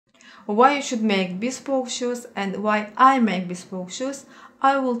why you should make bespoke shoes and why I make bespoke shoes.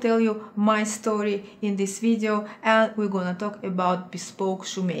 I will tell you my story in this video, and we're gonna talk about bespoke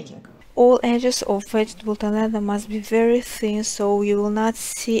shoemaking. All edges of vegetable tan leather must be very thin, so you will not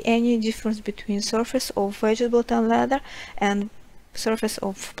see any difference between surface of vegetable tan leather and surface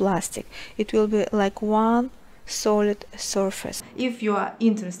of plastic. It will be like one solid surface. If you are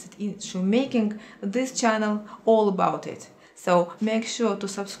interested in shoemaking, this channel all about it. So make sure to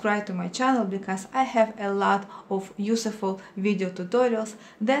subscribe to my channel because I have a lot of useful video tutorials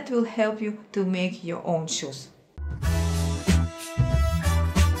that will help you to make your own shoes.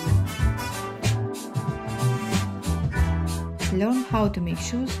 Learn how to make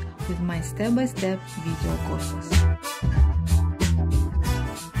shoes with my step-by-step video courses.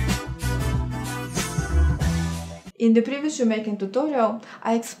 In the previous shoemaking tutorial,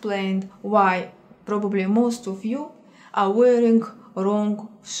 I explained why probably most of you are wearing wrong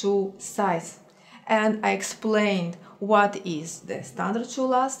shoe size. And I explained what is the standard shoe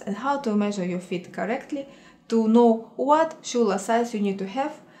last and how to measure your feet correctly to know what shoe last size you need to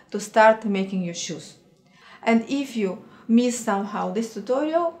have to start making your shoes. And if you miss somehow this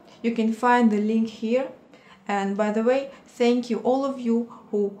tutorial, you can find the link here. And by the way, thank you all of you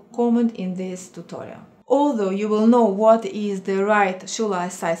who comment in this tutorial. Although you will know what is the right shoe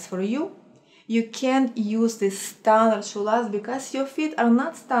last size for you, you can't use this standard shoe last because your feet are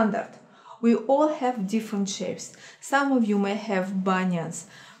not standard. We all have different shapes. Some of you may have bunions,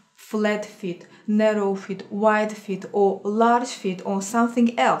 flat feet, narrow feet, wide feet, or large feet, or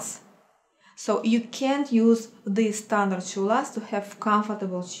something else. So you can't use this standard shoe last to have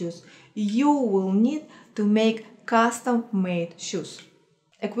comfortable shoes. You will need to make custom-made shoes.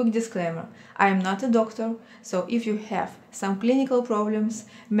 A quick disclaimer, I am not a doctor, so if you have some clinical problems,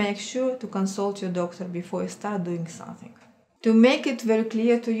 make sure to consult your doctor before you start doing something. To make it very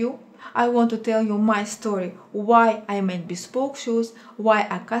clear to you, I want to tell you my story, why I make bespoke shoes, why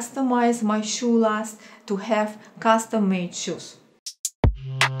I customize my shoe last to have custom-made shoes.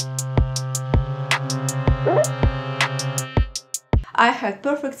 I had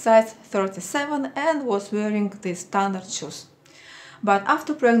perfect size 37 and was wearing these standard shoes. But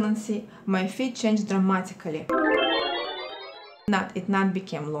after pregnancy, my feet changed dramatically. It not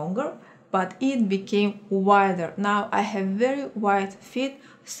became longer, but it became wider. Now I have very wide feet,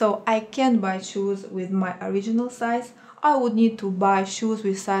 so I can't buy shoes with my original size. I would need to buy shoes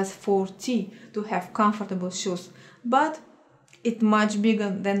with size 4T to have comfortable shoes. But it's much bigger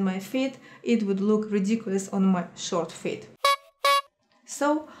than my feet. It would look ridiculous on my short feet.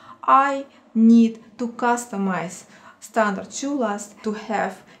 So I need to customize standard shoe last to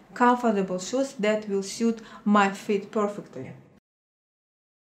have comfortable shoes that will suit my feet perfectly.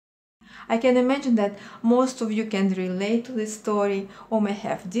 I can imagine that most of you can relate to this story or may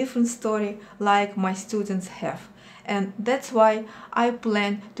have different story like my students have. And that's why I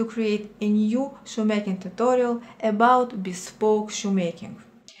plan to create a new shoemaking tutorial about bespoke shoemaking.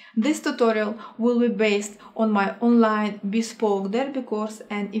 This tutorial will be based on my online bespoke derby course,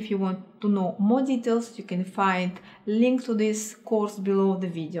 and if you want to know more details, you can find link to this course below the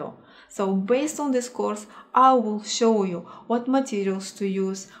video. So based on this course, I will show you what materials to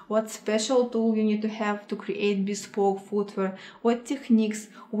use, what special tool you need to have to create bespoke footwear, what techniques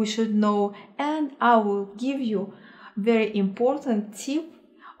we should know, and I will give you very important tip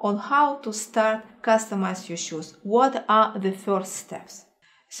on how to start customize your shoes. What are the first steps?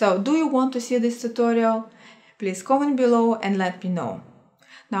 So, do you want to see this tutorial? Please comment below and let me know.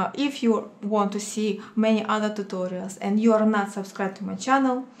 Now, if you want to see many other tutorials and you are not subscribed to my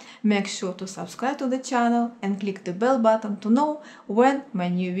channel, make sure to subscribe to the channel and click the bell button to know when my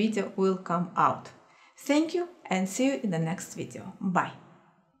new video will come out. Thank you and see you in the next video. Bye!